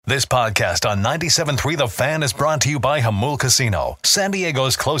This podcast on 97.3 The Fan is brought to you by Jamul Casino, San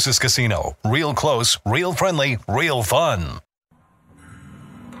Diego's closest casino. Real close, real friendly, real fun.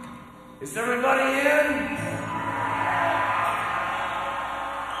 Is everybody in?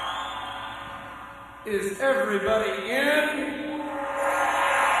 Is everybody in?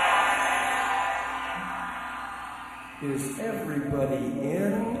 Is everybody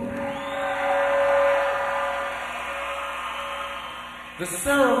in? The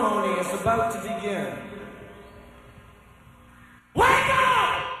ceremony is about to begin. Wake up!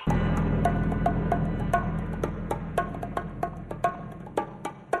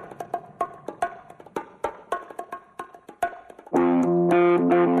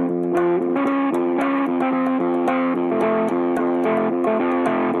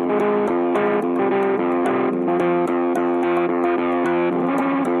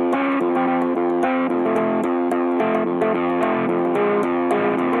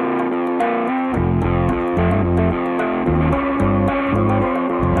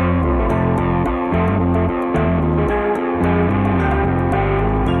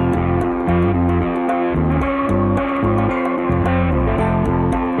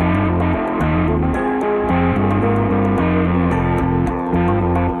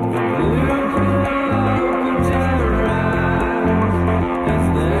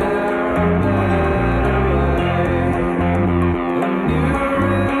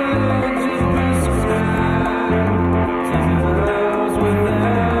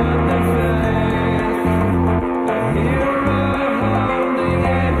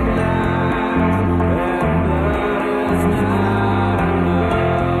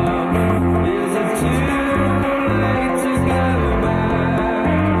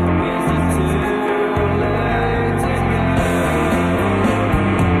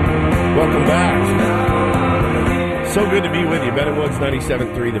 Welcome back. So good to be with you. Ben and Woods,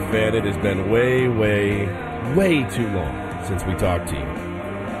 97.3 The Fan. It has been way too long since we talked to you.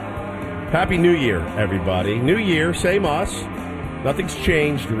 Happy New Year, everybody. New Year, same us. Nothing's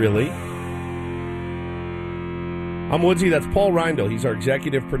changed, really. I'm Woodsy. That's Paul Reindl. He's our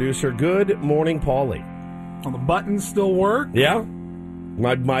executive producer. Good morning, Paulie. Well, the buttons still work? Yeah.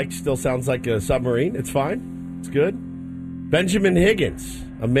 My mic still sounds like a submarine. It's fine. It's good. Benjamin Higgins,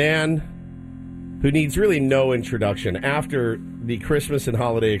 a man who needs really no introduction after the Christmas and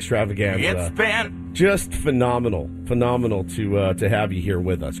holiday extravaganza. It's been just phenomenal to have you here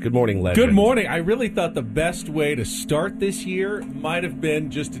with us. Good morning, legend. Good morning. I really thought the best way to start this year might have been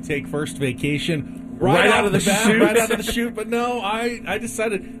just to take first vacation right out of the chute. Right out of the chute. But no, I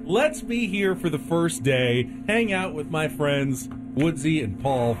decided let's be here for the first day, hang out with my friends Woodsy and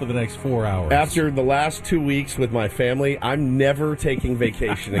Paul for the next 4 hours. After the last 2 weeks with my family, I'm never taking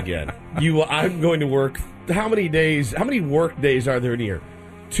vacation again. I'm going to work. How many days? How many work days are there in a year?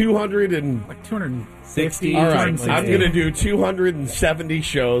 260. All right, I'm going to do 270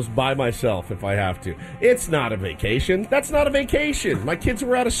 shows by myself if I have to. It's not a vacation. That's not a vacation. My kids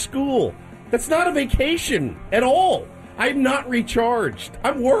were out of school. That's not a vacation at all. I'm not recharged.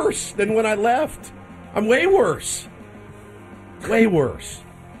 I'm worse than when I left. I'm way worse. Way worse.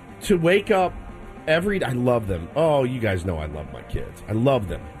 To wake up every... I love them. Oh, you guys know I love my kids. I love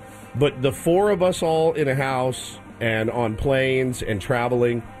them. But the four of us all in a house and on planes and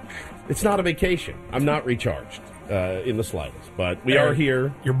traveling, it's not a vacation. I'm not recharged in the slightest. But we are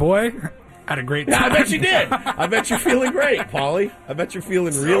here. Your boy had a great time. I bet you did. I bet you're feeling great, Paulie. I bet you're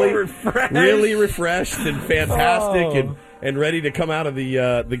feeling really refreshed and fantastic and ready to come out of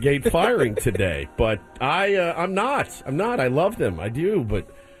the gate firing today. But I'm not. I love them. I do. But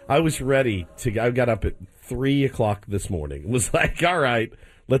I was ready to. I got up at 3 o'clock this morning. It was like, all right,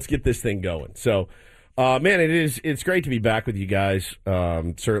 let's get this thing going. So, man, it's great to be back with you guys.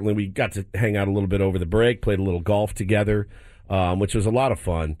 Certainly, we got to hang out a little bit over the break, played a little golf together, which was a lot of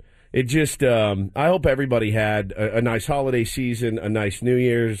fun. It just, I hope everybody had a nice holiday season, a nice New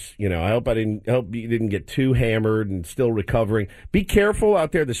Year's. You know, I hope you didn't get too hammered and still recovering. Be careful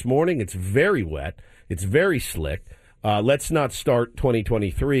out there this morning. It's very wet. It's very slick. Let's not start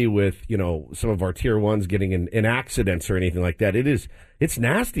 2023 with, some of our tier ones getting in accidents or anything like that. It's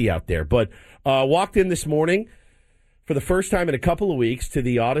nasty out there. But walked in this morning for the first time in a couple of weeks to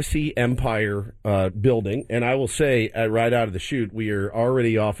the Odyssey Empire building. And I will say, right out of the chute, we are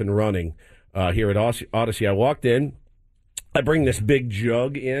already off and running here at Odyssey. I walked in. I bring this big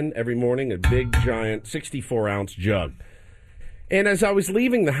jug in every morning, a big, giant 64-ounce jug. And as I was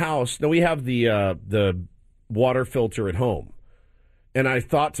leaving the house, now we have the water filter at home. And I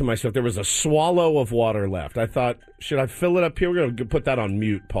thought to myself, there was a swallow of water left. I thought, should I fill it up here? We're going to put that on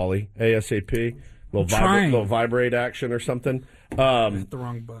mute, Paulie, ASAP. Little vibrate action or something. Hit the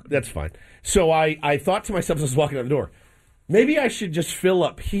wrong button. That's fine. So I thought to myself as I was walking out the door, maybe I should just fill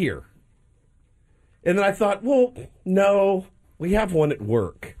up here. And then I thought, well, no, we have one at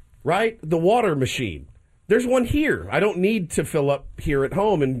work, right? The water machine. There's one here. I don't need to fill up here at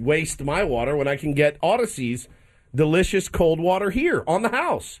home and waste my water when I can get Odyssey's delicious cold water here on the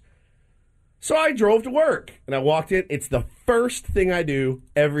house. So I drove to work, and I walked in. It's the first thing I do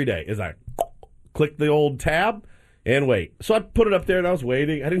every day is I click the old tab and wait. So I put it up there, and I was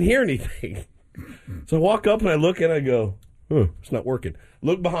waiting. I didn't hear anything. So I walk up, and I look, and I go, it's not working.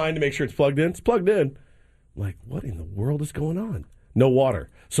 Look behind to make sure it's plugged in. It's plugged in. I'm like, what in the world is going on? No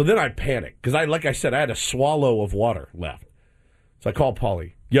water. So then I panicked because, like I said, I had a swallow of water left. So I called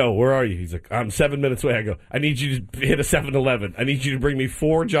Paulie. Yo, where are you? He's like, I'm 7 minutes away. I go, I need you to hit a 7-Eleven. I need you to bring me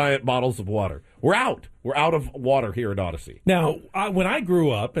 4 giant bottles of water. We're out. We're out of water here at Odyssey. Now, when I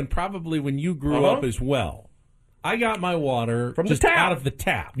grew up, and probably when you grew up as well, I got my water from just the tap. out of the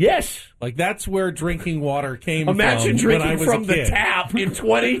tap. Yes. Like, that's where drinking water came Imagine from when I drinking was from a the kid. tap in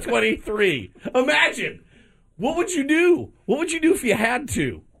 2023. Imagine. What would you do? What would you do if you had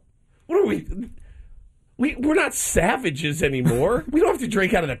to? What are we? We're not savages anymore. We don't have to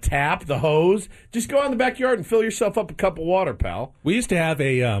drink out of the tap, the hose. Just go out in the backyard and fill yourself up a cup of water, pal. We used to have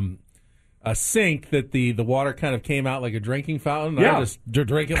a sink that the water kind of came out like a drinking fountain. Yeah. I just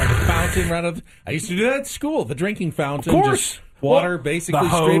drink it like a fountain right out. I used to do that at school. The drinking fountain, Of course. just water basically the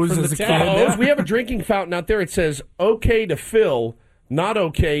straight hose from as the a tap. kid. Hose. We have a drinking fountain out there. It says okay to fill, not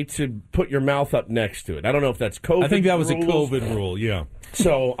okay to put your mouth up next to it. I don't know if that's COVID. I think that was a rules. COVID rule. Yeah.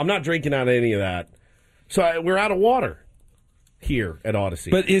 So I'm not drinking out of any of that. So we're out of water here at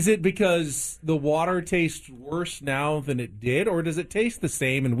Odyssey. But is it because the water tastes worse now than it did, or does it taste the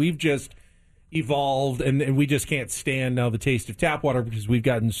same and we've just evolved and we just can't stand now the taste of tap water because we've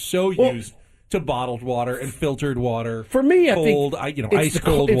gotten so used to bottled water and filtered water? For me, I cold, think it's ice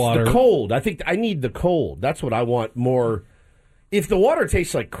cold water. It's the cold. I think I need the cold. That's what I want more. If the water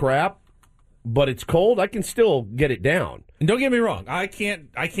tastes like crap, but it's cold, I can still get it down. And don't get me wrong, I can't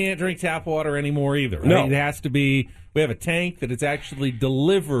drink tap water anymore either. No. It has to be. We have a tank that is actually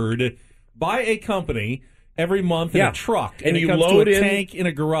delivered by a company every month in a truck, and it you comes load to a in tank in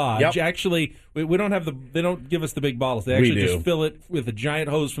a garage. Yep. Actually, we don't have they don't give us the big bottles. They actually We do. just fill it with a giant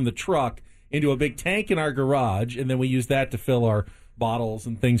hose from the truck into a big tank in our garage, and then we use that to fill our bottles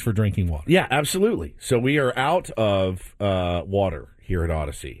and things for drinking water. Yeah, absolutely. So we are out of water here at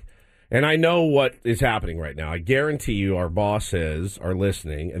Odyssey. And I know what is happening right now. I guarantee you our bosses are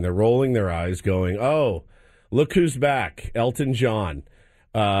listening, and they're rolling their eyes going, oh, look who's back, Elton John,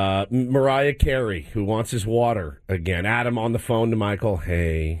 Mariah Carey, who wants his water again. Adam on the phone to Michael,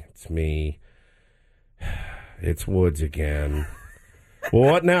 hey, it's me. It's Woods again.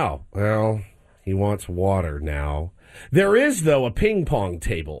 Well, what now? Well, he wants water now. There is, though, a ping pong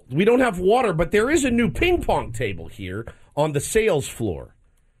table. We don't have water, but there is a new ping pong table here on the sales floor.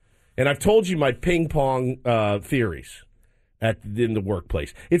 And I've told you my ping pong theories in the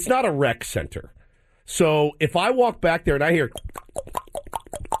workplace. It's not a rec center. So if I walk back there and I hear,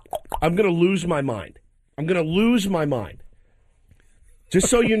 I'm going to lose my mind. I'm going to lose my mind. Just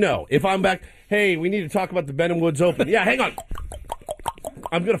so you know, if I'm back, hey, we need to talk about the Ben and Woods Open. Yeah, hang on.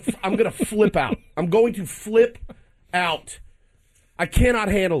 I'm gonna flip out. I'm going to flip out. I cannot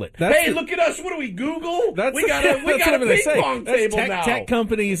handle it. Look at us. What do we Google? We got a ping pong table now. Tech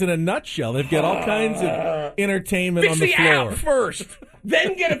companies in a nutshell. They've got all kinds of entertainment Fix on the the floor. app first,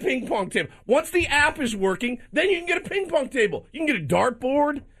 then get a ping pong table. Once the app is working, then you can get a ping pong table. You can get a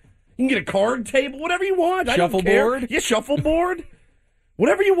dartboard. You can get a card table. Whatever you want. I don't care. Shuffleboard? Yeah, shuffleboard.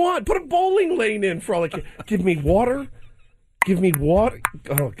 Whatever you want. Put a bowling lane in for all I care. Give me water. Give me water.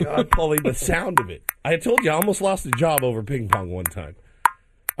 Oh, God, Paulie, the sound of it. I told you I almost lost a job over ping pong one time.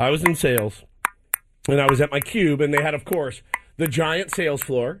 I was in sales, and I was at my cube, and they had, of course, the giant sales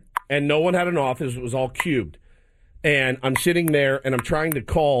floor, and no one had an office. It was all cubed. And I'm sitting there, and I'm trying to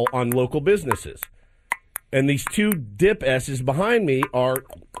call on local businesses. And these two dip S's behind me are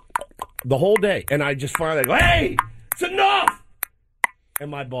the whole day. And I just finally go, hey, it's enough! And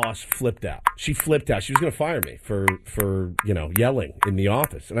my boss flipped out. She flipped out. She was going to fire me for yelling in the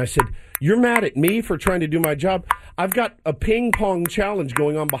office. And I said, you're mad at me for trying to do my job? I've got a ping pong challenge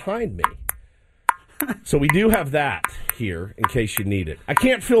going on behind me. So we do have that here in case you need it. I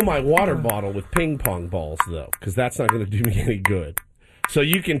can't fill my water bottle with ping pong balls, though, because that's not going to do me any good. So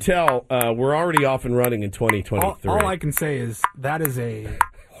you can tell we're already off and running in 2023. All I can say is that is a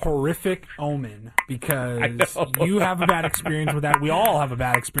horrific omen because you have a bad experience with that. We all have a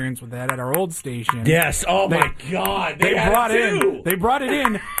bad experience with that at our old station. Yes. Oh, my God. They brought it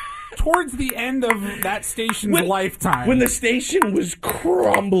in. towards the end of that station's lifetime. When the station was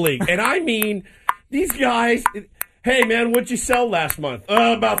crumbling. And I mean, these guys, hey, man, what'd you sell last month?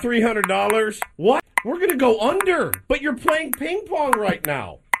 About $300. What? We're going to go under. But you're playing ping pong right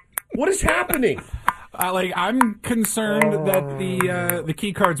now. What is happening? I'm concerned that the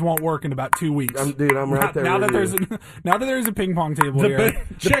key cards won't work in about 2 weeks. I'm right there. Now that there's a ping pong table here.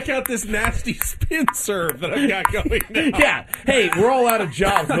 Check out this nasty spin serve that I've got going now. Yeah. Hey, we're all out of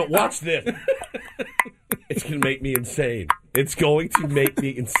jobs, but watch this. It's going to make me insane. It's going to make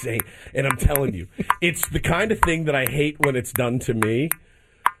me insane. And I'm telling you, it's the kind of thing that I hate when it's done to me,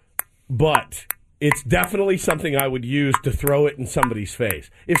 but it's definitely something I would use to throw it in somebody's face.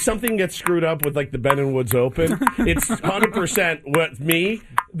 If something gets screwed up with, like, the Ben and Woods Open, it's 100% with me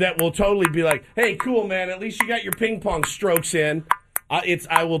that will totally be like, hey, cool, man, at least you got your ping pong strokes in.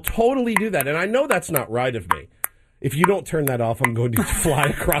 I will totally do that. And I know that's not right of me. If you don't turn that off, I'm going to fly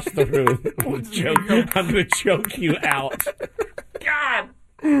across the room. I'm going to choke you out. God.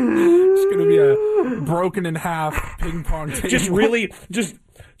 It's going to be a broken in half ping pong table.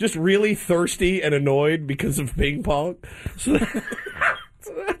 Just really thirsty and annoyed because of ping pong. So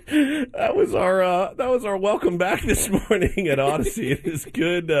that was our welcome back this morning at Odyssey. It is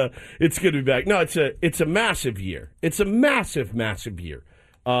good. It's good to be back. No, it's a massive year. It's a massive year.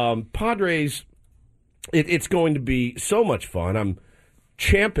 Padres. It's going to be so much fun. I'm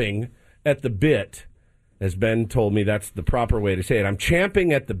champing at the bit, as Ben told me that's the proper way to say it. I'm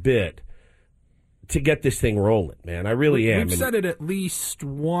champing at the bit to get this thing rolling, man. I really am. We've said it at least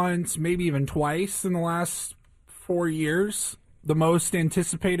once, maybe even twice in the last 4 years. The most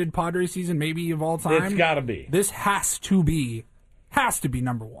anticipated Padres season maybe of all time. It's got to be. This has to be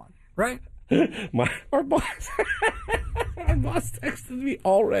number one, right? Our boss texted me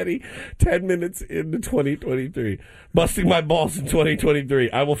already 10 minutes into 2023. Busting my balls in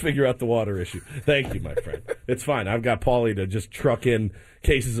 2023. I will figure out the water issue. Thank you, my friend. It's fine. I've got Paulie to just truck in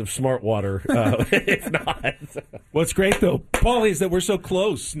cases of smart water if not. What's great, though, Paulie, is that we're so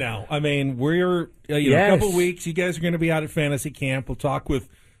close now. I mean, we're a couple of weeks. You guys are going to be out at fantasy camp. We'll talk with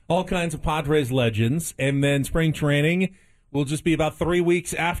all kinds of Padres legends. And then spring training will just be about 3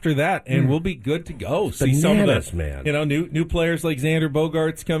 weeks after that, and we'll be good to go. See some of the man. New players like Xander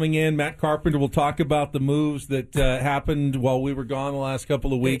Bogaerts coming in. Matt Carpenter will talk about the moves that happened while we were gone the last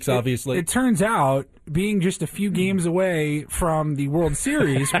couple of weeks, obviously. It turns out being just a few games away from the World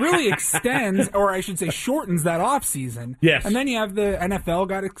Series really extends, or I should say shortens, that offseason. Yes. And then you have the NFL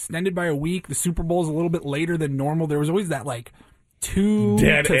got extended by a week. The Super Bowl's a little bit later than normal. There was always that, 2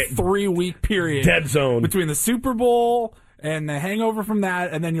 to 3 week period. Dead zone. Between the Super Bowl and the hangover from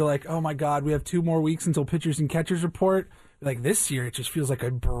that, and then you're like, oh my God, we have 2 more weeks until pitchers and catchers report. This year, it just feels like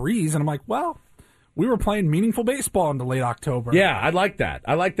a breeze. And I'm like, well, we were playing meaningful baseball into late October. Yeah, I like that.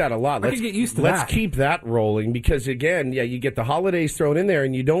 I like that a lot. Let's get used to that. Let's keep that rolling because, again, you get the holidays thrown in there,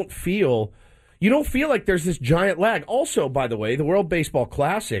 and you don't feel like there's this giant lag. Also, by the way, the World Baseball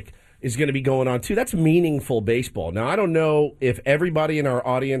Classic is going to be going on, too. That's meaningful baseball. Now, I don't know if everybody in our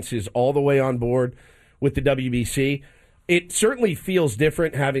audience is all the way on board with the WBC. It certainly feels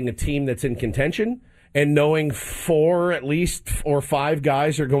different having a team that's in contention and knowing 4 at least or 5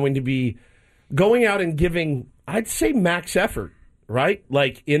 guys are going to be going out and giving, I'd say, max effort, right?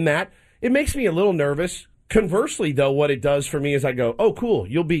 In that, it makes me a little nervous. Conversely, though, what it does for me is I go, oh, cool,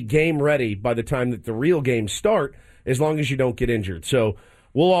 you'll be game ready by the time that the real games start as long as you don't get injured. So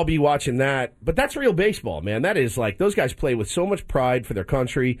we'll all be watching that. But that's real baseball, man. That is those guys play with so much pride for their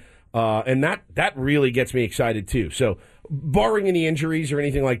country. And that really gets me excited, too. So barring any injuries or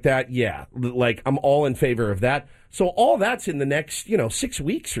anything like that, yeah, I'm all in favor of that. So all that's in the next, 6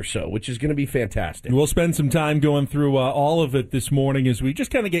 weeks or so, which is going to be fantastic. We'll spend some time going through all of it this morning as we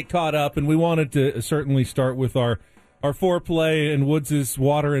just kind of get caught up, and we wanted to certainly start with our foreplay and Woods'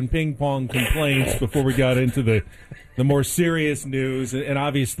 water and ping pong complaints before we got into the more serious news. And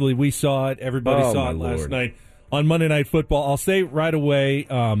obviously we saw it. Everybody saw it last night on Monday Night Football. I'll say right away,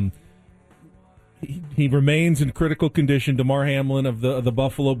 he remains in critical condition. Damar Hamlin of the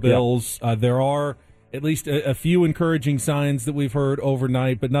Buffalo Bills. Yep. There are at least a few encouraging signs that we've heard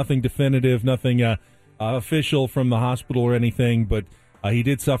overnight, but nothing definitive, nothing official from the hospital or anything. But he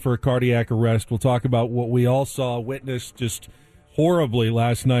did suffer a cardiac arrest. We'll talk about what we all saw, witnessed just horribly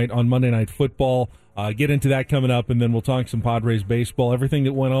last night on Monday Night Football. Get into that coming up, and then we'll talk some Padres baseball, everything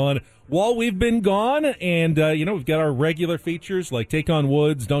that went on while we've been gone. And, we've got our regular features like Take on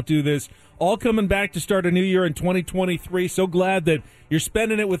Woods, Don't Do This, all coming back to start a new year in 2023. So glad that you're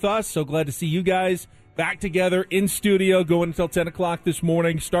spending it with us. So glad to see you guys back together in studio, going until 10 o'clock this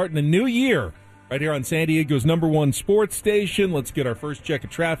morning, starting the new year right here on San Diego's #1 sports station. Let's get our first check of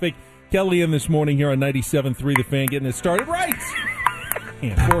traffic. Kelly in this morning here on 97.3 The Fan, getting it started right.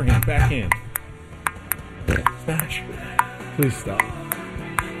 Forehand, backhand. Smash. Please stop.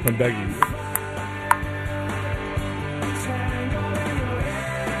 I'm begging you.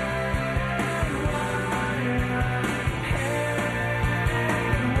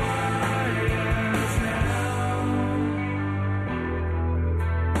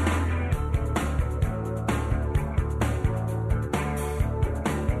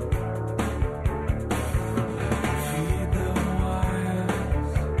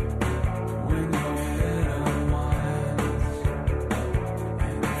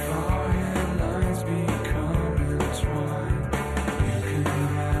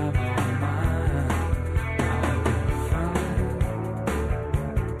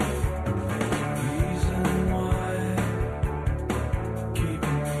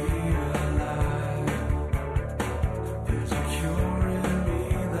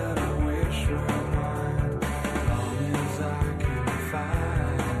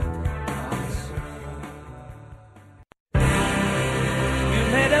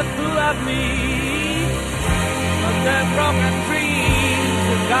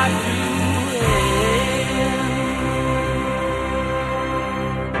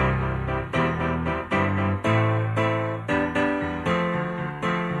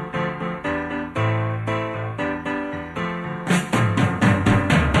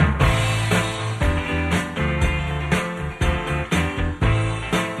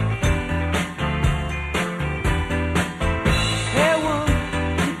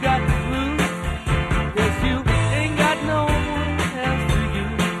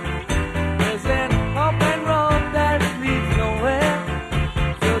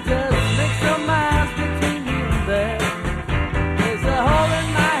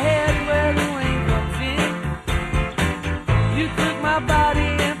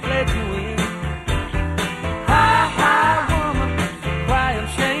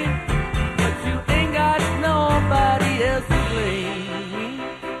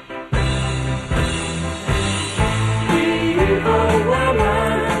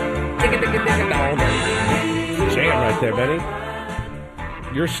 There, Benny.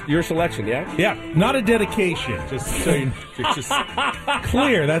 Your selection, yeah? Yeah, not a dedication. Just so it's just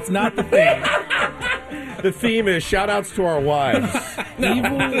clear. That's not the theme. The theme is shout-outs to our wives.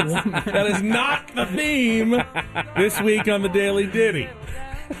 That is not the theme this week on the Daily Ditty.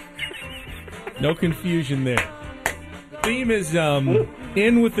 No confusion there. The theme is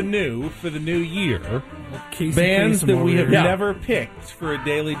in with the new for the new year. Bands that we have never picked for a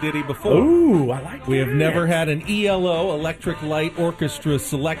Daily Ditty before. Ooh, I like that. We have never had an ELO, Electric Light Orchestra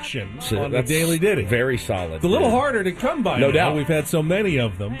selection on the Daily Ditty. Very solid. It's a little harder to come by. No doubt. We've had so many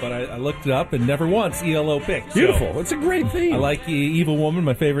of them, but I looked it up and never once ELO picked. Beautiful. So it's a great theme. I like Evil Woman,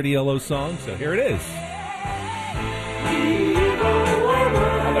 my favorite ELO song, so here it is.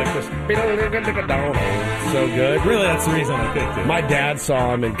 I like this. So good. Really, that's the reason I picked it. My dad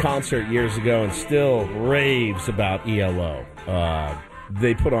saw him in concert years ago and still raves about ELO.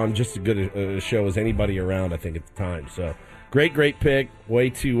 They put on just as good a show as anybody around, I think, at the time. So, great pick. Way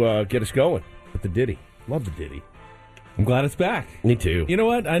to get us going with the Ditty. Love the Ditty. I'm glad it's back. Me too. You know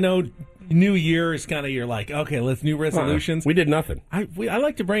what? I know New Year is kind of, you're like, okay, let's new resolutions. We did nothing. I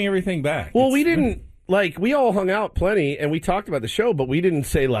like to bring everything back. Well, we didn't, we all hung out plenty and we talked about the show, but we didn't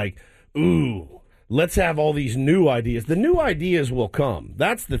say, ooh, let's have all these new ideas. The new ideas will come.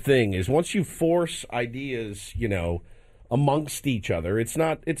 That's the thing, is once you force ideas, amongst each other, it's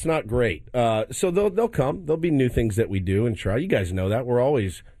not great. So they'll come. There'll be new things that we do and try. You guys know that. We're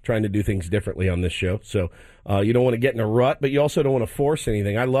always trying to do things differently on this show. So you don't want to get in a rut, but you also don't want to force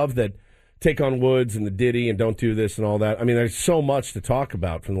anything. I love that Take on Woods and the Ditty and Don't Do This and all that. I mean, there's so much to talk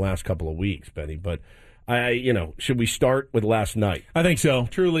about from the last couple of weeks, Benny, but should we start with last night? I think so.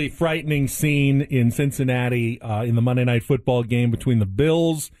 Truly frightening scene in Cincinnati in the Monday Night Football game between the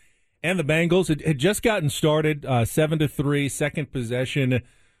Bills and the Bengals. It had just gotten started, 7-3, second possession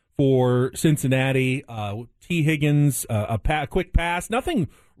for Cincinnati. T. Higgins, a quick pass. Nothing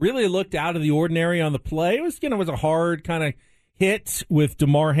really looked out of the ordinary on the play. It was, was a hard kind of hit with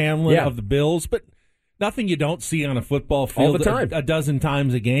DeMar Hamlin of the Bills, but nothing you don't see on a football field all the time. A dozen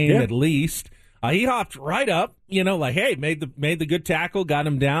times a game at least. He hopped right up, hey, made the good tackle, got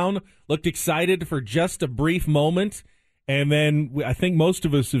him down, looked excited for just a brief moment, and then I think most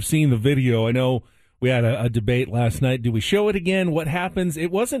of us have seen the video. I know we had a debate last night. Do we show it again? What happens?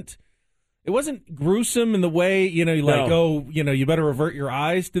 It wasn't gruesome in the way, you better avert your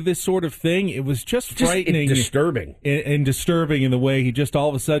eyes to this sort of thing. It was just frightening. Disturbing. And disturbing in the way he just all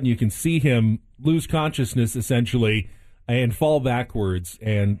of a sudden you can see him lose consciousness essentially and fall backwards.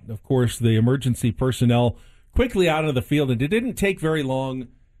 And, of course, the emergency personnel quickly out of the field. And it didn't take very long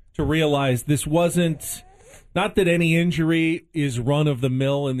to realize this wasn't, not that any injury is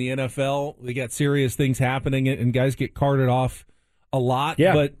run-of-the-mill in the NFL. They got serious things happening, and guys get carted off a lot.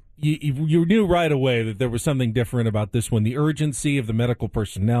 Yeah. But you knew right away that there was something different about this one. The urgency of the medical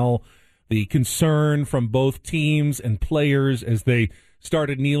personnel, the concern from both teams and players as they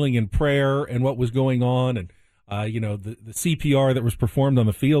started kneeling in prayer and what was going on, and the CPR that was performed on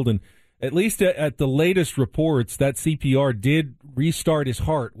the field. And at least at the latest reports, that CPR did restart his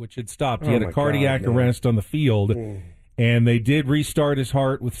heart, which had stopped. He had a cardiac arrest on the field, and they did restart his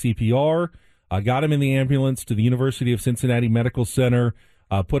heart with CPR. Got him in the ambulance to the University of Cincinnati Medical Center,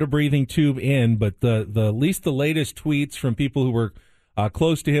 put a breathing tube in, but at least the latest tweets from people who were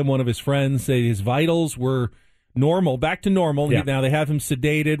close to him, one of his friends, say his vitals were normal, back to normal. Yeah. Now they have him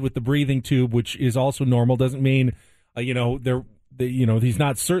sedated with the breathing tube, which is also normal. Doesn't mean, he's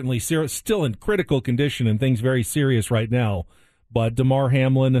not certainly still in critical condition and things very serious right now. But Damar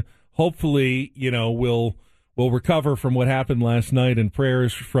Hamlin, hopefully, will recover from what happened last night, and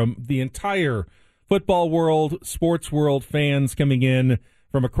prayers from the entire football world, sports world, fans coming in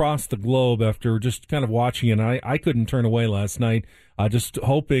from across the globe after just kind of watching it. And I couldn't turn away last night, just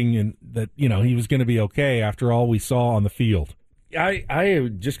hoping that, he was going to be okay after all we saw on the field. I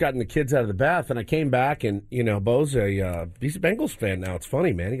had just gotten the kids out of the bath, and I came back, and, Bo's he's a Bengals fan now. It's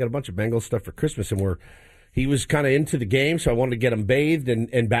funny, man. He got a bunch of Bengals stuff for Christmas, and he was kind of into the game, so I wanted to get him bathed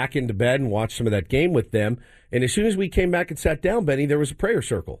and back into bed and watch some of that game with them. And as soon as we came back and sat down, Benny, there was a prayer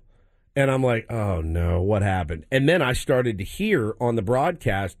circle. And I'm like, oh, no, what happened? And then I started to hear on the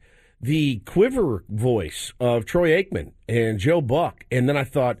broadcast the quiver voice of Troy Aikman and Joe Buck. And then I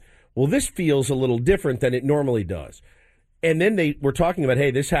thought, well, this feels a little different than it normally does. And then they were talking about,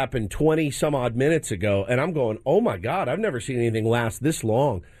 hey, this happened 20-some-odd minutes ago. And I'm going, oh, my God, I've never seen anything last this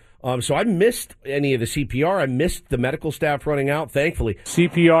long. So I missed any of the CPR. I missed the medical staff running out, thankfully.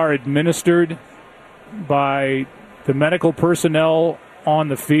 CPR administered by the medical personnel on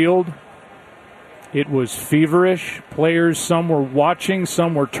the field. It was feverish. Players, some were watching,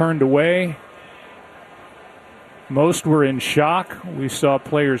 some were turned away. Most were in shock. We saw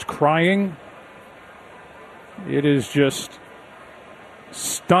players crying. It is just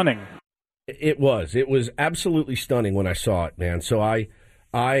stunning. It was absolutely stunning when I saw it, man. So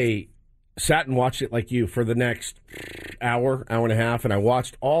I sat and watched it like you for the next hour and a half, and I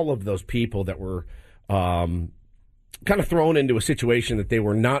watched all of those people that were kind of thrown into a situation that they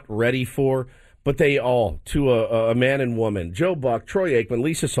were not ready for, but they all, to a man and woman, Joe Buck, Troy Aikman,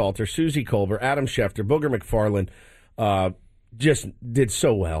 Lisa Salter, Susie Colbert, Adam Schefter, Booger McFarland, just did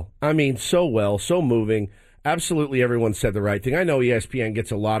so well. I mean, so well, so moving. Absolutely everyone said the right thing. I know ESPN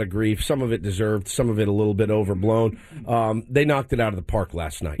gets a lot of grief. Some of it deserved, some of it a little bit overblown. They knocked it out of the park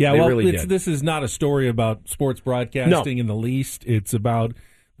last night. Yeah, they well, really did. This is not a story about sports broadcasting in the least. It's about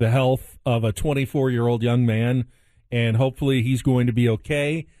the health of a 24-year-old young man, and hopefully he's going to be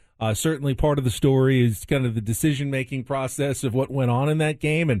okay. Certainly part of the story is kind of the decision-making process of what went on in that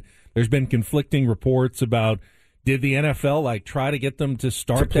game, and there's been conflicting reports about, did the NFL try to get them to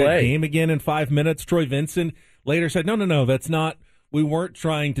start that game again in 5 minutes? Troy Vincent later said, no, that's not, we weren't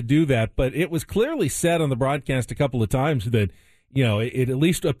trying to do that. But it was clearly said on the broadcast a couple of times that, it at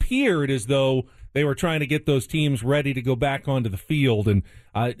least appeared as though they were trying to get those teams ready to go back onto the field. And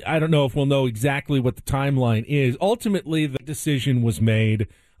I don't know if we'll know exactly what the timeline is. Ultimately, the decision was made.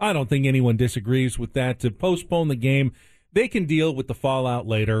 I don't think anyone disagrees with that, to postpone the game. They can deal with the fallout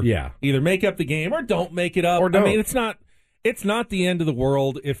later. Yeah. Either make up the game or don't make it up. Or don't. I mean, it's not the end of the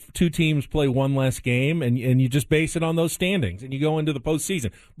world if two teams play one less game and you just base it on those standings and you go into the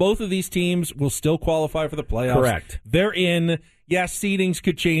postseason. Both of these teams will still qualify for the playoffs. Correct. They're in. Yes, seedings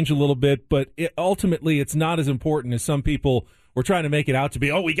could change a little bit, but ultimately it's not as important as some people were trying to make it out to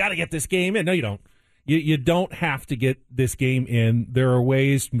be. Oh, we got to get this game in. No, you don't. You don't have to get this game in. There are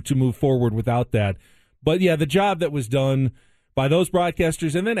ways to move forward without that. But, yeah, the job that was done by those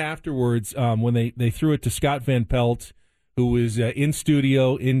broadcasters, and then afterwards when they threw it to Scott Van Pelt, who was in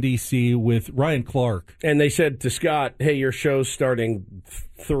studio in D.C. with Ryan Clark. And they said to Scott, hey, your show's starting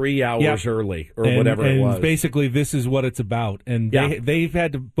 3 hours early or whatever it was. And basically this is what it's about. And they've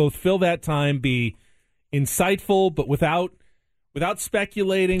had to both fill that time, be insightful, but without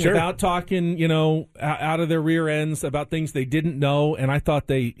speculating, without talking, out of their rear ends about things they didn't know. And I thought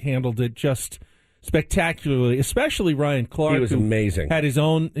they handled it just spectacularly, especially Ryan Clark. He was amazing. Had his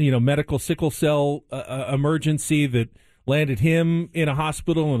own, medical sickle cell emergency that landed him in a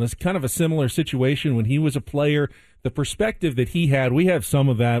hospital, and it's kind of a similar situation when he was a player. The perspective that he had, we have some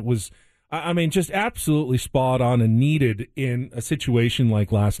of that, was, just absolutely spot on and needed in a situation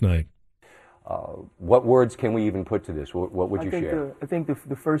like last night. What words can we even put to this? What would you share? I think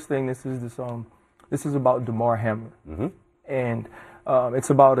the first thing, this is about Damar Hamlin. Mm-hmm. And it's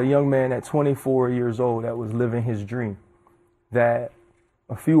about a young man at 24 years old that was living his dream, that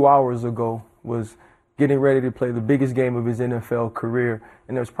a few hours ago was getting ready to play the biggest game of his NFL career,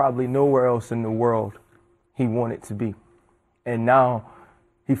 and there's probably nowhere else in the world he wanted to be. And now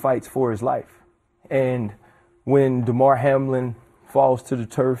he fights for his life. And when Damar Hamlin falls to the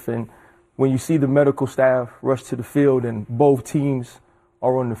turf, and when you see the medical staff rush to the field and both teams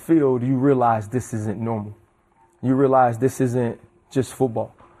are on the field, you realize this isn't normal. You realize this isn't just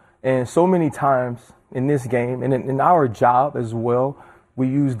football. And so many times in this game, and in our job as well, we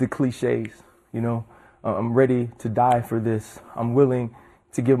use the cliches. I'm ready to die for this. I'm willing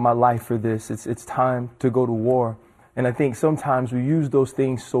to give my life for this. It's time to go to war. And I think sometimes we use those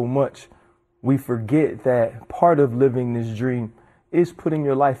things so much, we forget that part of living this dream is putting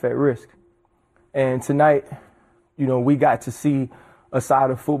your life at risk. And tonight, we got to see a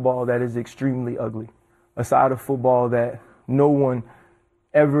side of football that is extremely ugly, a side of football that no one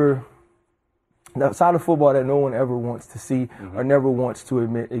ever wants to see or never wants to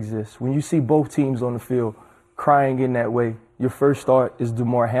admit exists. When you see both teams on the field crying in that way, your first thought is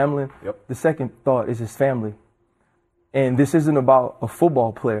Damar Hamlin. Yep. The second thought is his family. And this isn't about a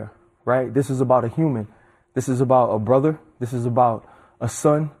football player, right? This is about a human. This is about a brother. This is about a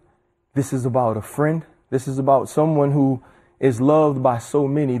son. This is about a friend. This is about someone who is loved by so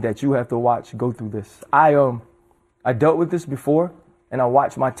many that you have to watch go through this. I dealt with this before, and I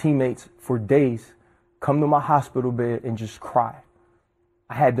watched my teammates for days come to my hospital bed and just cry.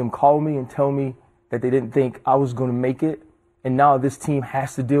 I had them call me and tell me that they didn't think I was going to make it, and now this team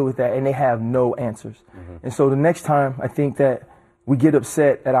has to deal with that, and they have no answers. Mm-hmm. And so the next time I think that we get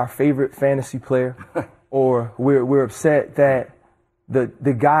upset at our favorite fantasy player, or we're upset that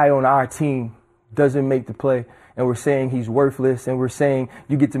the guy on our team doesn't make the play, and we're saying he's worthless, and we're saying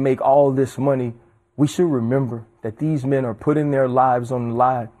you get to make all this money, we should remember that these men are putting their lives on the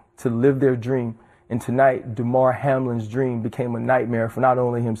line to live their dream. And tonight, Damar Hamlin's dream became a nightmare for not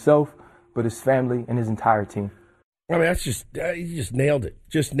only himself, but his family and his entire team. That's just, he just nailed it.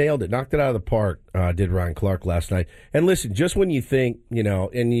 Just nailed it. Knocked it out of the park, did Ryan Clark last night. And listen, just when you think,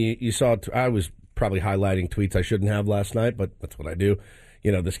 and you saw, I was probably highlighting tweets I shouldn't have last night, but that's what I do.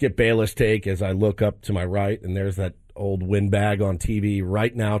 The Skip Bayless take as I look up to my right, and there's that old windbag on TV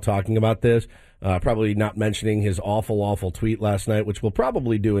right now talking about this. Probably not mentioning his awful, awful tweet last night, which we'll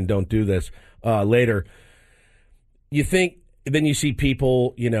probably do and don't do this later. You think, then you see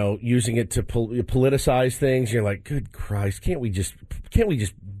people, using it to politicize things. You're like, good Christ, can't we just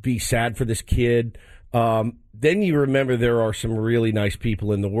be sad for this kid? Then you remember there are some really nice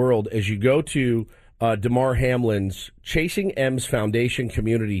people in the world. As you go to Damar Hamlin's Chasing M's Foundation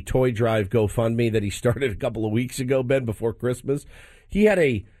Community Toy Drive GoFundMe that he started a couple of weeks ago, Ben, before Christmas, he had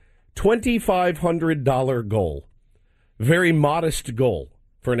a $2,500 goal, very modest goal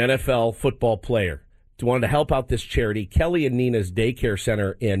for an NFL football player. He wanted to help out this charity, Kelly and Nina's Daycare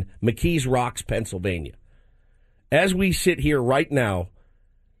Center in McKees Rocks, Pennsylvania. As we sit here right now,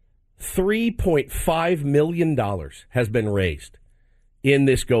 $3.5 million has been raised in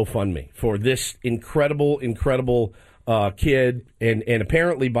this GoFundMe for this incredible kid, and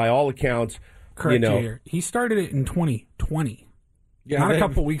apparently by all accounts, correct here. He started it in 2020. Yeah, not a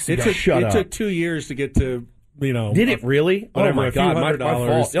couple weeks ago. It took 2 years to get to, Did it really? Oh, my God, my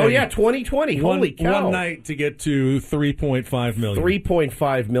fault. Oh, yeah, 2020. Holy cow. One night to get to $3.5 million.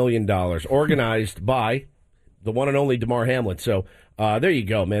 $3.5 million, organized by the one and only Damar Hamlin. So there you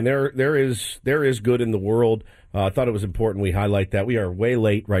go, man. There is good in the world. I thought it was important we highlight that. We are way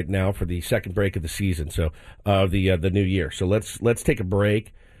late right now for the second break of the season, so the new year. So let's take a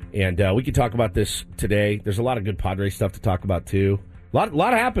break, and we can talk about this today. There's a lot of good Padres stuff to talk about, too. A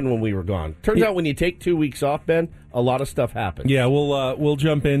lot happened when we were gone. Turns out when you take 2 weeks off, Ben, a lot of stuff happens. Yeah, we'll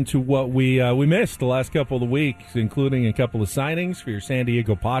jump into what we missed the last couple of weeks, including a couple of signings for your San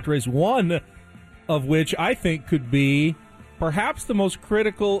Diego Padres, one of which I think could be perhaps the most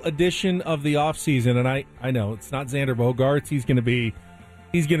critical addition of the offseason. And I know it's not Xander Bogaerts. He's going to be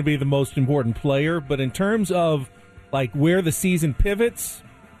the most important player. But in terms of like where the season pivots,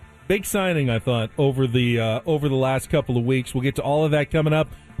 big signing, I thought, over the last couple of weeks. We'll get to all of that coming up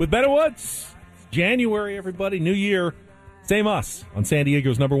with Ben Woods. It's January, everybody. New year. Same us on San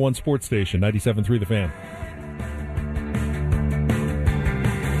Diego's #1 sports station, 97.3 The Fan.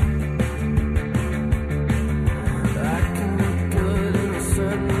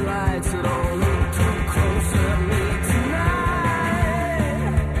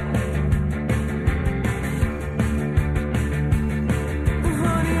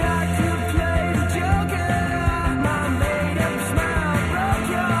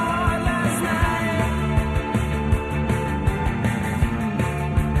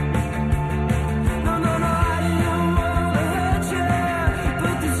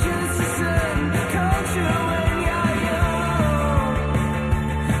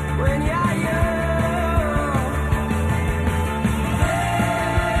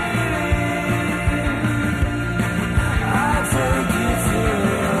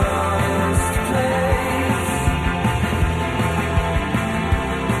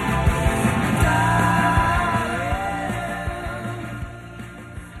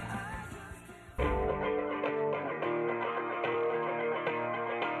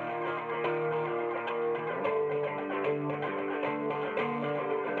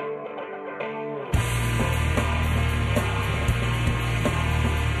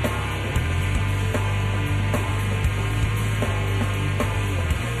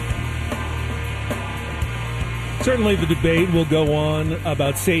 Certainly the debate will go on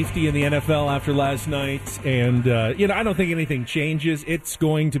about safety in the NFL after last night, and I don't think anything changes. It's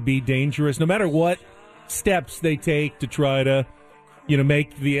going to be dangerous, no matter what steps they take to try to,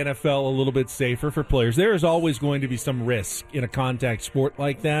 make the NFL a little bit safer for players. There is always going to be some risk in a contact sport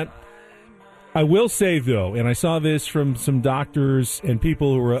like that. I will say, though, and I saw this from some doctors and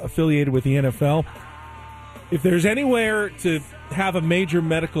people who are affiliated with the NFL, if there's anywhere to have a major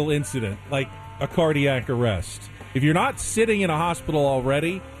medical incident, like a cardiac arrest, if you're not sitting in a hospital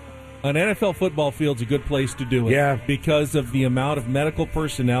already, an NFL football field's a good place to do it. Yeah. Because of the amount of medical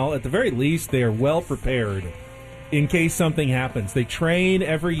personnel. At the very least, they are well prepared in case something happens. They train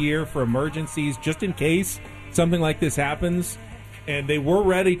every year for emergencies just in case something like this happens, and they were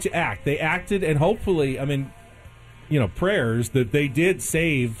ready to act. They acted, and hopefully, prayers that they did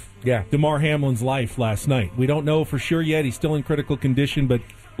save DeMar Hamlin's life last night. We don't know for sure yet. He's still in critical condition, but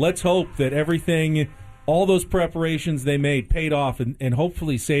let's hope that everything, all those preparations they made paid off and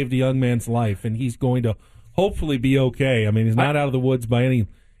hopefully saved a young man's life, and he's going to hopefully be okay. I mean, he's not out of the woods by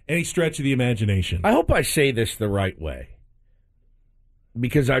any stretch of the imagination. I hope I say this the right way,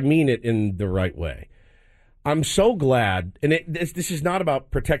 because I mean it in the right way. I'm so glad, and this is not about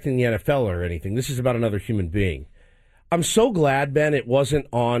protecting the NFL or anything. This is about another human being. I'm so glad, Ben, it wasn't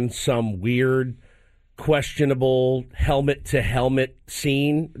on some weird, questionable helmet-to-helmet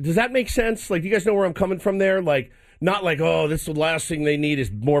scene. Does that make sense? Like, do you guys know where I'm coming from there? Like, not like, oh, this is the last thing they need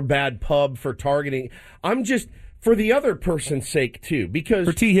is more bad pub for targeting. I'm just, for the other person's sake, too, because...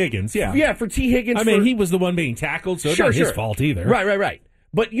 For T. Higgins, yeah. Yeah, for T. Higgins. I mean, he was the one being tackled, so it's not his fault either. Right.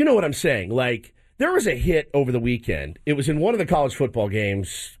 But you know what I'm saying. Like, there was a hit over the weekend. It was in one of the college football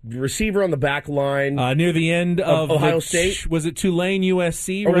games. Receiver on the back line. Near the end of Ohio State. Was it Tulane,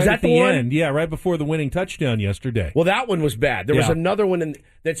 USC? Or was that at the one? end? Yeah, right before the winning touchdown yesterday. Well, that one was bad. There was another one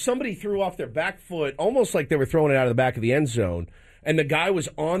that somebody threw off their back foot, almost like they were throwing it out of the back of the end zone. And the guy was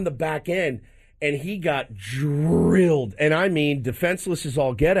on the back end, and he got drilled. And I mean, defenseless as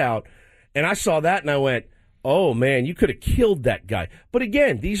all get out. And I saw that, and I went, oh, man, you could have killed that guy. But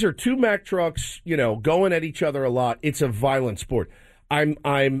again, these are two Mack trucks, going at each other a lot. It's a violent sport. And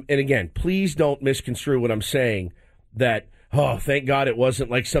again, please don't misconstrue what I'm saying that, oh, thank God it wasn't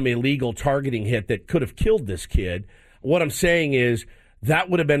like some illegal targeting hit that could have killed this kid. What I'm saying is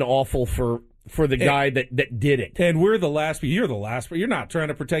that would have been awful for the guy that did it. And we're the last. You're the last. You're not trying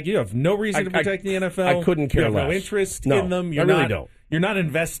to protect. You have no reason to protect the NFL. I couldn't care less. You have no interest in them. I really don't. You're not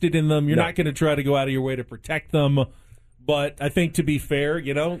invested in them. You're not going to try to go out of your way to protect them. But I think, to be fair,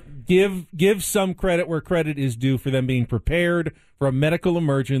 give some credit where credit is due for them being prepared for a medical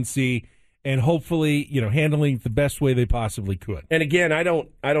emergency and hopefully, handling it the best way they possibly could. And again, I don't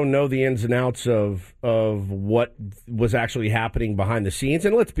know the ins and outs of what was actually happening behind the scenes.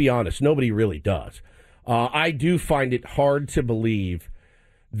 And let's be honest, nobody really does. I do find it hard to believe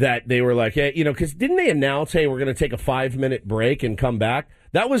that they were like, hey, because didn't they announce, hey, we're going to take a 5-minute break and come back?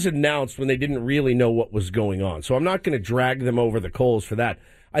 That was announced when they didn't really know what was going on. So I'm not going to drag them over the coals for that.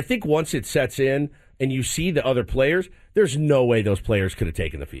 I think once it sets in and you see the other players, there's no way those players could have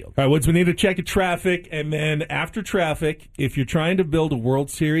taken the field. All right, Woods, we need to check the traffic. And then after traffic, if you're trying to build a World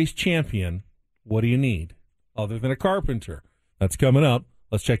Series champion, what do you need other than a carpenter? That's coming up.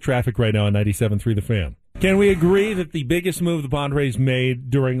 Let's check traffic right now on 97.3 The Fan. Can we agree that the biggest move the Padres made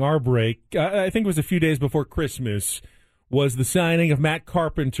during our break, I think it was a few days before Christmas, was the signing of Matt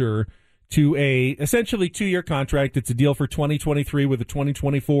Carpenter to a essentially 2-year contract. It's a deal for 2023 with a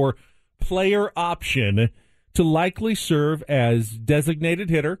 2024 player option to likely serve as designated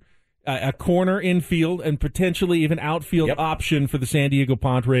hitter, a corner infield, and potentially even outfield option for the San Diego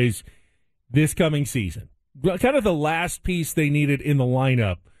Padres this coming season. Kind of the last piece they needed in the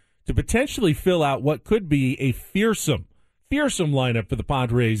lineup to potentially fill out what could be a fearsome lineup for the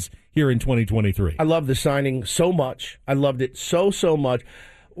Padres here in 2023. I love the signing so much. I loved it so much.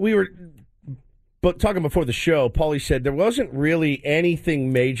 We were talking before the show. Paulie said there wasn't really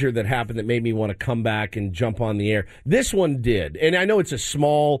anything major that happened that made me want to come back and jump on the air. This one did. And I know it's a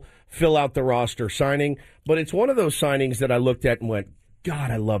small fill out the roster signing, but it's one of those signings that I looked at and went,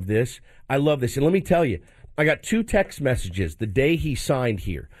 God, I love this. I love this. And let me tell you, I got 2 text messages the day he signed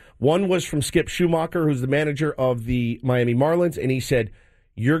here. One was from Skip Schumacher, who's the manager of the Miami Marlins, and he said,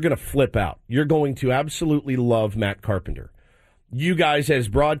 you're going to flip out. You're going to absolutely love Matt Carpenter. You guys as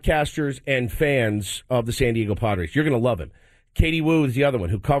broadcasters and fans of the San Diego Padres, you're going to love him. Katie Wu is the other one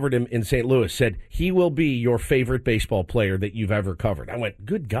who covered him in St. Louis, said he will be your favorite baseball player that you've ever covered. I went,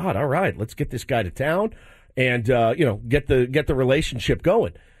 good God, all right, let's get this guy to town and get the relationship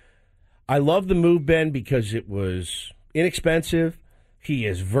going. I love the move, Ben, because it was inexpensive. He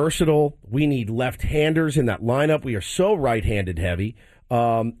is versatile. We need left-handers in that lineup. We are so right-handed heavy.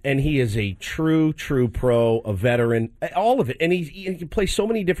 And he is a true pro, a veteran, all of it. And he can play so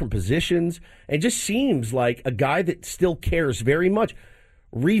many different positions and just seems like a guy that still cares very much.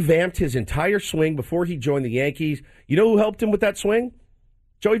 Revamped his entire swing before he joined the Yankees. You know who helped him with that swing?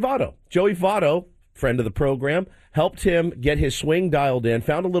 Joey Votto. Joey Votto, friend of the program, helped him get his swing dialed in,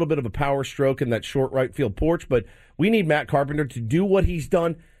 found a little bit of a power stroke in that short right field porch, but we need Matt Carpenter to do what he's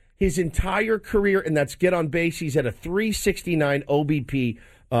done his entire career, and that's get on base. He's at a 369 OBP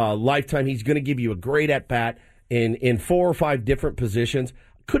lifetime. He's going to give you a great at-bat in 4 or 5 different positions.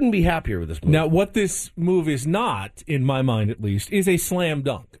 Couldn't be happier with this move. Now, what this move is not, in my mind at least, is a slam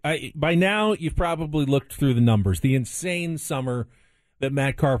dunk. By now, you've probably looked through the numbers. The insane summer that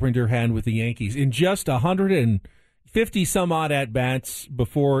Matt Carpenter had with the Yankees. In just 150-some-odd at-bats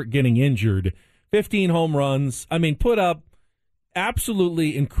before getting injured, 15 home runs. I mean, put up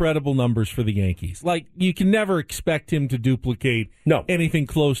absolutely incredible numbers for the Yankees. Like, you can never expect him to duplicate anything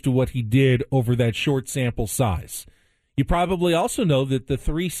close to what he did over that short sample size. You probably also know that the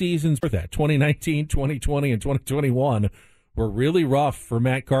 3 seasons for that, 2019, 2020, and 2021, were really rough for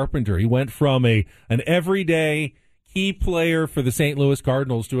Matt Carpenter. He went from an everyday key player for the St. Louis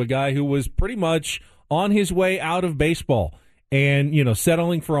Cardinals to a guy who was pretty much on his way out of baseball and,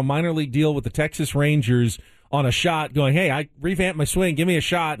 settling for a minor league deal with the Texas Rangers on a shot, going, hey, I revamped my swing, give me a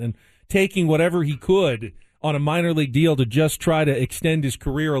shot, and taking whatever he could on a minor league deal to just try to extend his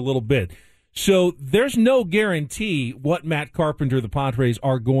career a little bit. So there's no guarantee what Matt Carpenter, the Padres,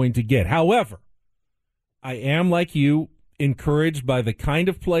 are going to get. However, I am, like you, encouraged by the kind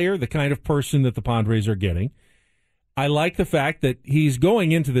of player, the kind of person that the Padres are getting. I like the fact that he's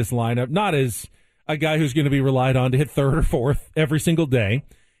going into this lineup not as a guy who's going to be relied on to hit third or fourth every single day.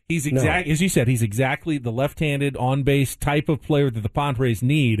 He's as you said, he's exactly the left-handed on-base type of player that the Padres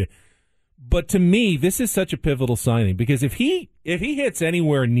need. But to me, this is such a pivotal signing because if he hits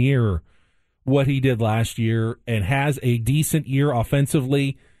anywhere near what he did last year and has a decent year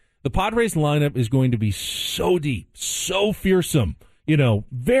offensively, the Padres lineup is going to be so deep, so fearsome,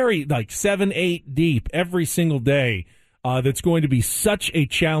 very like 7-8 deep every single day. That's going to be such a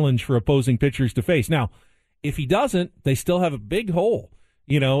challenge for opposing pitchers to face. Now, if he doesn't, they still have a big hole.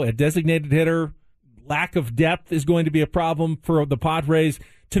 A designated hitter, lack of depth is going to be a problem for the Padres.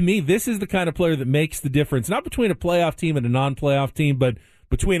 To me, this is the kind of player that makes the difference, not between a playoff team and a non-playoff team, but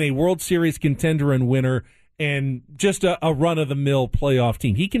between a World Series contender and winner and just a run-of-the-mill playoff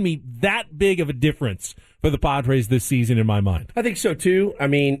team. He can be that big of a difference for the Padres this season, in my mind. I think so, too. I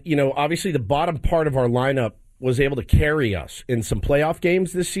mean, obviously the bottom part of our lineup was able to carry us in some playoff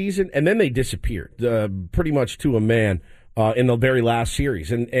games this season, and then they disappeared pretty much to a man in the very last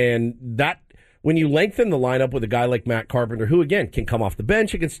series. And that, when you lengthen the lineup with a guy like Matt Carpenter, who, again, can come off the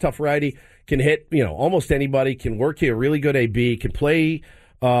bench against a tough righty, can hit, almost anybody, can work you a really good AB, can play,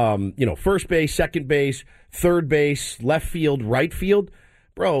 first base, second base, third base, left field, right field.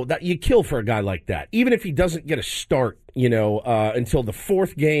 Bro, that you kill for a guy like that. Even if he doesn't get a start, until the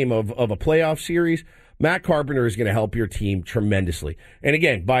 4th game of a playoff series, Matt Carpenter is going to help your team tremendously. And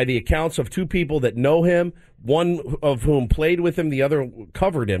again, by the accounts of 2 people that know him, one of whom played with him, the other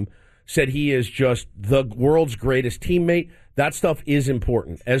covered him, said he is just the world's greatest teammate. That stuff is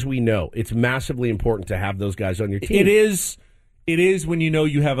important, as we know. It's massively important to have those guys on your team. It is it is when you know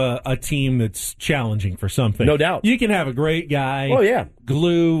you have a team that's challenging for something. No doubt. You can have a great guy. Oh, yeah.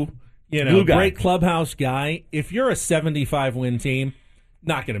 Glue Glue guy. great clubhouse guy. If you're a 75-win team,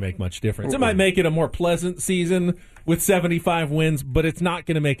 not going to make much difference. It might make it a more pleasant season with 75 wins, but it's not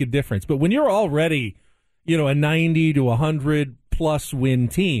going to make a difference. But when you're already, a 90 to 100-plus win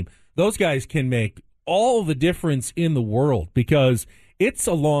team, those guys can make all the difference in the world because it's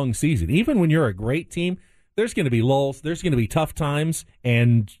a long season. Even when you're a great team, there's going to be lulls, there's going to be tough times,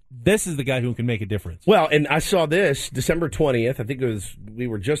 and this is the guy who can make a difference. Well, and I saw this December 20th. I think we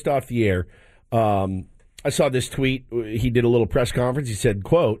were just off the air. I saw this tweet. He did a little press conference. He said,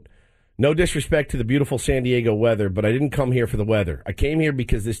 quote, "No disrespect to the beautiful San Diego weather, but I didn't come here for the weather. I came here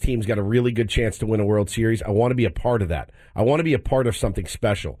because this team's got a really good chance to win a World Series. I want to be a part of that. I want to be a part of something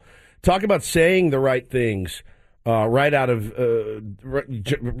special." Talk about saying the right things right out of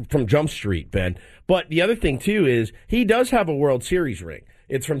from Jump Street, Ben. But the other thing, too, is he does have a World Series ring.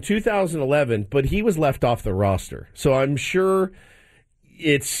 It's from 2011, but he was left off the roster. So I'm sure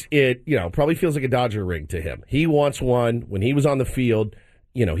it probably feels like a Dodger ring to him. He wants one when he was on the field.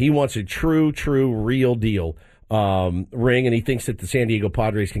 He wants a true, real deal ring, and he thinks that the San Diego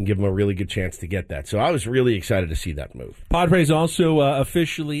Padres can give him a really good chance to get that. So I was really excited to see that move. Padres also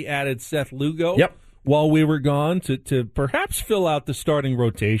officially added Seth Lugo. Yep. While we were gone to perhaps fill out the starting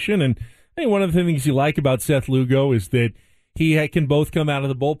rotation. And I think one of the things you like about Seth Lugo is that he can both come out of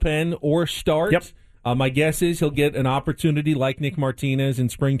the bullpen or start. Yep. My guess is he'll get an opportunity like Nick Martinez in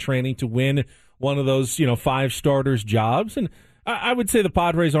spring training to win one of those 5 starters jobs. And I would say the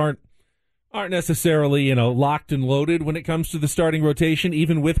Padres aren't necessarily locked and loaded when it comes to the starting rotation,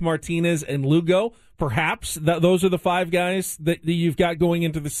 even with Martinez and Lugo. Perhaps those are the 5 guys that you've got going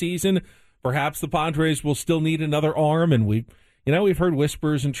into the season. Perhaps the Padres will still need another arm, and we've heard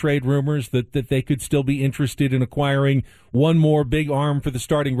whispers and trade rumors that they could still be interested in acquiring one more big arm for the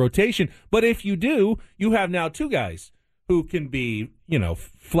starting rotation. But if you do, you have now 2 guys who can be,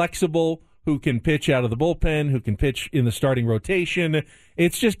 flexible, who can pitch out of the bullpen, who can pitch in the starting rotation.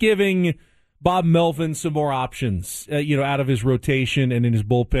 It's just giving Bob Melvin some more options, out of his rotation and in his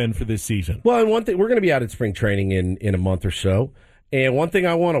bullpen for this season. Well, and one thing, we're going to be out at spring training in a month or so. And one thing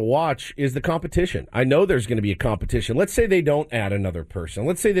I want to watch is the competition. I know there's going to be a competition. Let's say they don't add another person.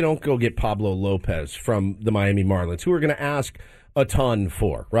 Let's say they don't go get Pablo Lopez from the Miami Marlins, who are going to ask a ton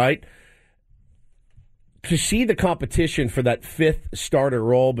for, right? To see the competition for that 5th starter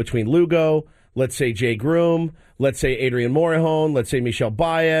role between Lugo, let's say Jay Groom, let's say Adrian Morejon, let's say Michel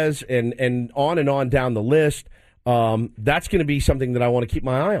Baez, and on down the list, that's going to be something that I want to keep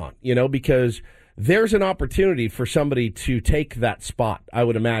my eye on, because there's an opportunity for somebody to take that spot, I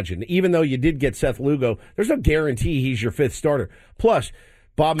would imagine. Even though you did get Seth Lugo, there's no guarantee he's your 5th starter. Plus,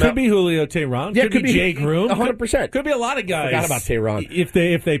 Bob could be Julio Teheran. Yeah, could be Jay Groom. 100%. Could be a lot of guys. Forgot about Teheran.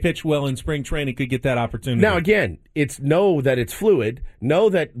 If they pitch well in spring training, could get that opportunity. Now, again, know that it's fluid. Know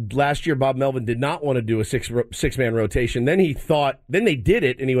that last year Bob Melvin did not want to do a six-man rotation. Then they did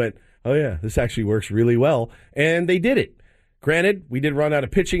it, and he went, oh, yeah, this actually works really well. And they did it. Granted, we did run out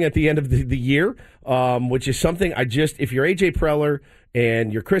of pitching at the end of the year, which is something if you're A.J. Preller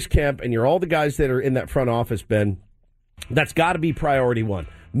and you're Chris Kemp and you're all the guys that are in that front office, Ben, that's got to be priority one.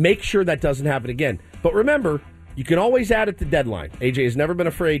 Make sure that doesn't happen again. But remember, you can always add at the deadline. A.J. has never been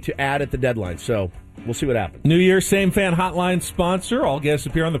afraid to add at the deadline, so we'll see what happens. New Year, same Fan Hotline sponsor. All guests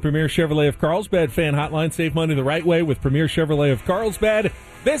appear on the Premier Chevrolet of Carlsbad Fan Hotline. Save money the right way with Premier Chevrolet of Carlsbad.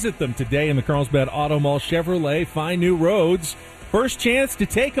 Visit them today in the Carlsbad Auto Mall. Chevrolet, find new roads. First chance to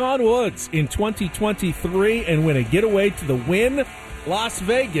take on Woods in 2023 and win a getaway to the Wynn Las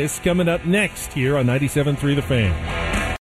Vegas coming up next here on 97.3 The Fan.